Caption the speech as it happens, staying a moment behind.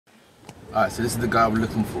Alright, so this is the guy we're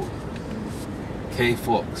looking for. K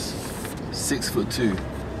Fox, 6'2",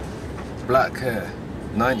 black hair,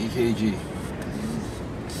 90 kg.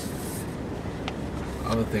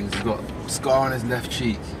 Other things, he's got a scar on his left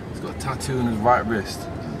cheek. He's got a tattoo on his right wrist.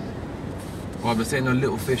 Well, I've been saying no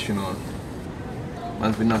little fish, you know.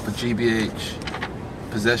 Man's been known for GBH,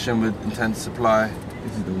 possession with intent to supply.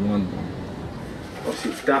 This is the one.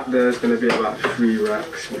 Obviously that there's going to be about 3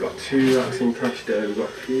 racks. We've got 2 racks in cash there, we've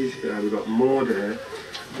got keys there, we've got more there.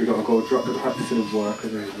 We've got to go drop the packs to the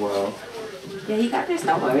workers as well. Yeah, you got this,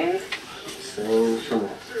 don't worry. So,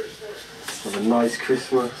 have a nice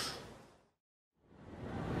Christmas.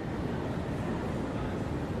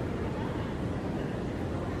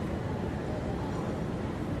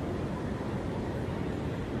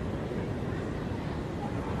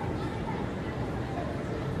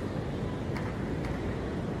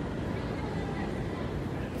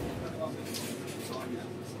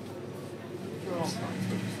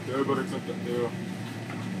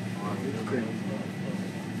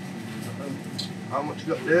 How much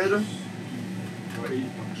you got there then?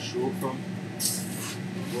 Short from.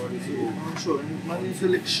 I'm sure man needs to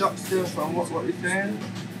lick shots there from what you saying?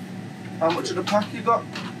 How much of the pack you got?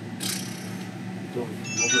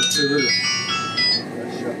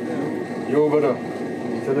 Yo brother,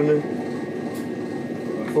 telling me?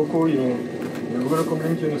 Fuck all you know. We're gonna come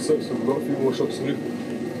into in a sec, so we've got a few more shots to do.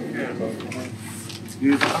 Yeah.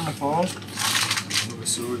 Use it on the phone.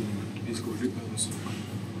 Sorry, he's got drip on us.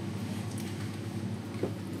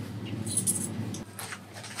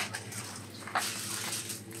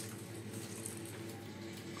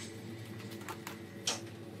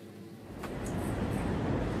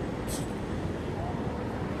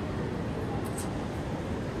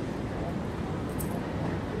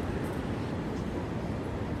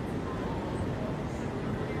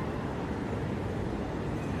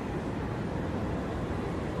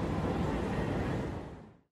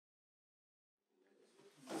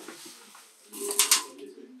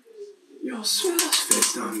 Yo, swear that's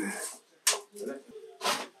face down there.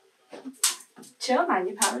 Chill, man,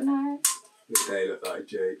 you're paranoid. They look like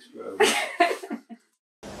Jake's, bro.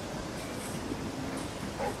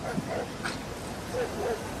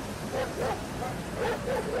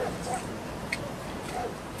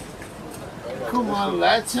 Come on,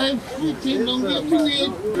 lads, I'm pretty long get me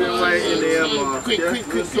in. Been waiting here, man. Quick. Show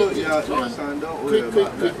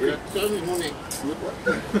me money.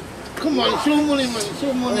 Come on, show money, man,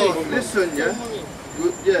 show money. Oh, listen, yeah?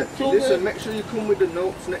 Good, yeah. Show Listen, me. make sure you come with the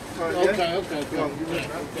notes next time, yeah? Okay. Go on, give me that.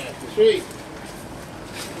 Okay. Sweet.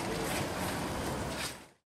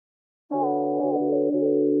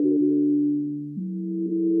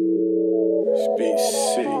 Speed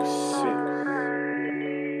 6.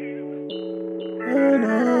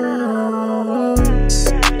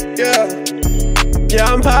 Yeah,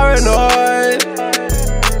 I'm paranoid.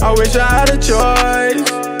 I wish I had a choice.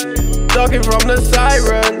 Ducking from the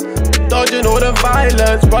siren, dodging all the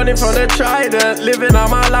violence, running from the trident. Living out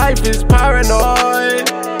my life is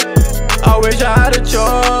paranoid. I wish I had a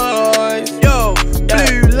choice. Yo,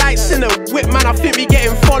 blue lights in the whip, man, I think we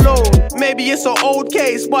getting followed. Maybe it's an old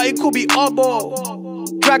case, but it could be obo.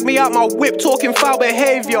 Drag me out my whip, talking foul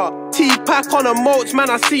behavior. T-pack on the moats, man,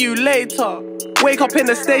 I see you later. Wake up in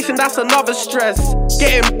the station, that's another stress.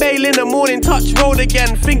 Getting bail in the morning, touch road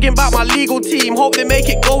again. Thinking about my legal team, hope they make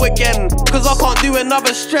it go again. Cause I can't do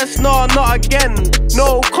another stress, no, not again.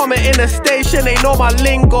 No comment in the station, they know my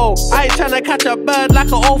lingo. I ain't tryna catch a bird like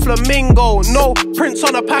an old flamingo. No prints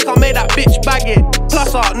on the pack, I made that bitch bag it.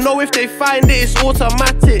 Plus I know if they find it, it's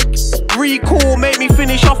automatic. Recall, make me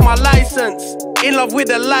finish off my license. In love with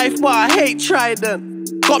the life, but I hate Trident.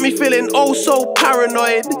 Got me feeling oh so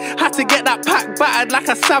paranoid. Had to get that pack battered like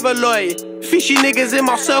a Savaloy. Fishy niggas in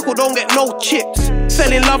my circle don't get no chips.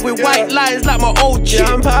 Fell in love with white lines like my old chick.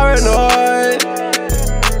 Yeah, I'm paranoid.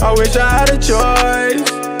 I wish I had a choice.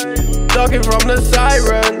 Ducking from the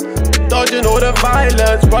siren, dodging all the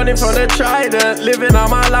violence, running from the trident. Living out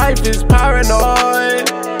my life is paranoid.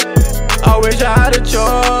 I wish I had a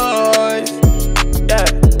choice.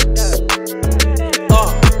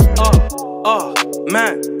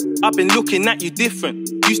 Man, I've been looking at you different.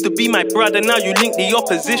 Used to be my brother, now you link the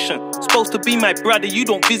opposition. Supposed to be my brother, you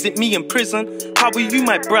don't visit me in prison. How are you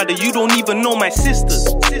my brother, you don't even know my sisters.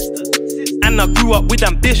 And I grew up with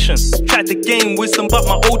ambition. Tried to gain wisdom, but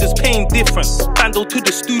my oldest pain different. Vandal to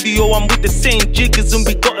the studio, I'm with the same jiggers. And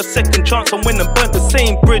we got a second chance and went and burnt the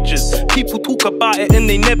same bridges. People talk about it and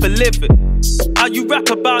they never live it. How you rap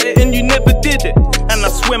about it and you never did it. And I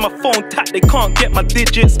swear my phone tapped, they can't get my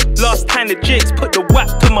digits. Last time the Jakes put the whack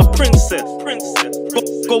to my princess.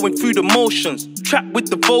 Going through the motions, trapped with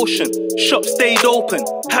devotion. Shop stayed open,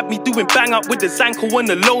 had me doing bang up with the Zanko and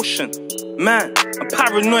the lotion. Man, I'm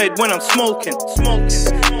paranoid when I'm smoking.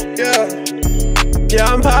 Yeah,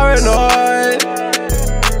 I'm paranoid.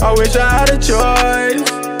 I wish I had a choice.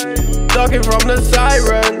 Ducking from the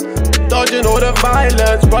sirens, dodging all the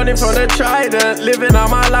violence, running from the trident. Living out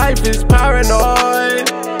my life is paranoid.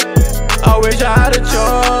 I wish I had a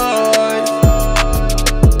choice.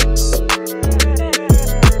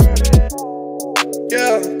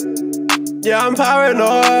 Yeah, I'm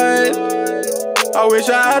paranoid. I wish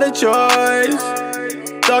I had a choice.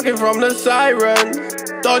 Ducking from the sirens,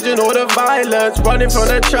 dodging all the violence, running from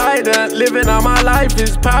the trident. Living out my life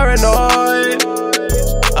is paranoid.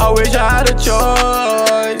 I wish I had a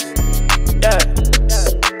choice. Yeah.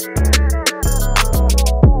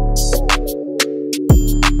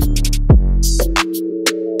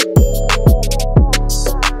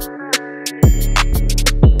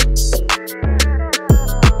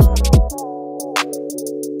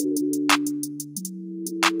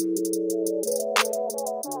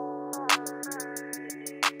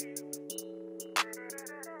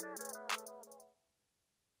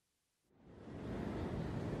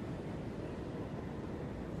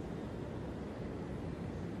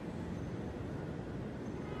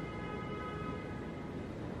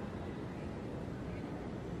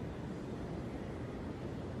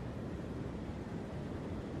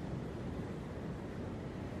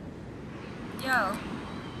 Yo.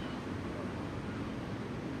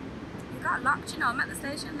 You got locked, you know, I'm at the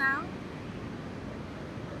station now.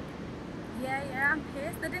 Yeah, I'm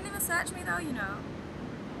pissed. They didn't even search me though, you know.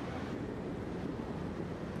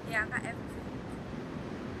 Yeah, I got everything.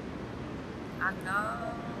 I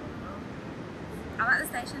know. I'm at the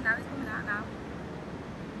station now, he's coming out now.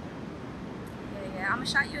 Yeah, I'm gonna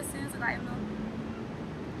shout you as soon as I let him know.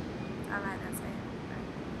 Alright, that's it.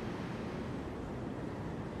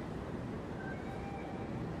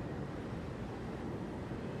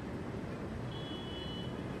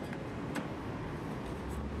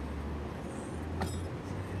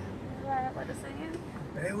 What are singing?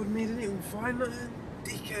 Bear with me, didn't even find nothing.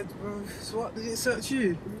 Dickhead, bro. So what, did it search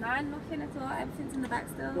you? No, nothing at all. Everything's in the back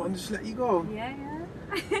still. What, and just let you go? Yeah.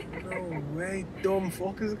 No way, dumb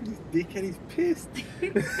fuckers. Look at this dickhead, he's pissed.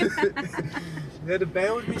 They had to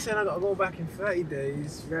bear with me saying I gotta go back in 30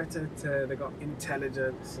 days. They got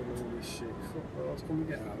intelligence and all this shit. Fuck, what else can we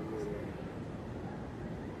get out of here?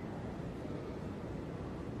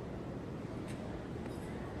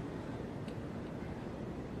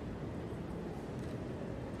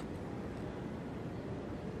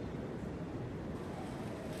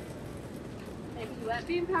 Maybe you weren't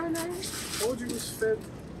being paranoid. Told you it was fed.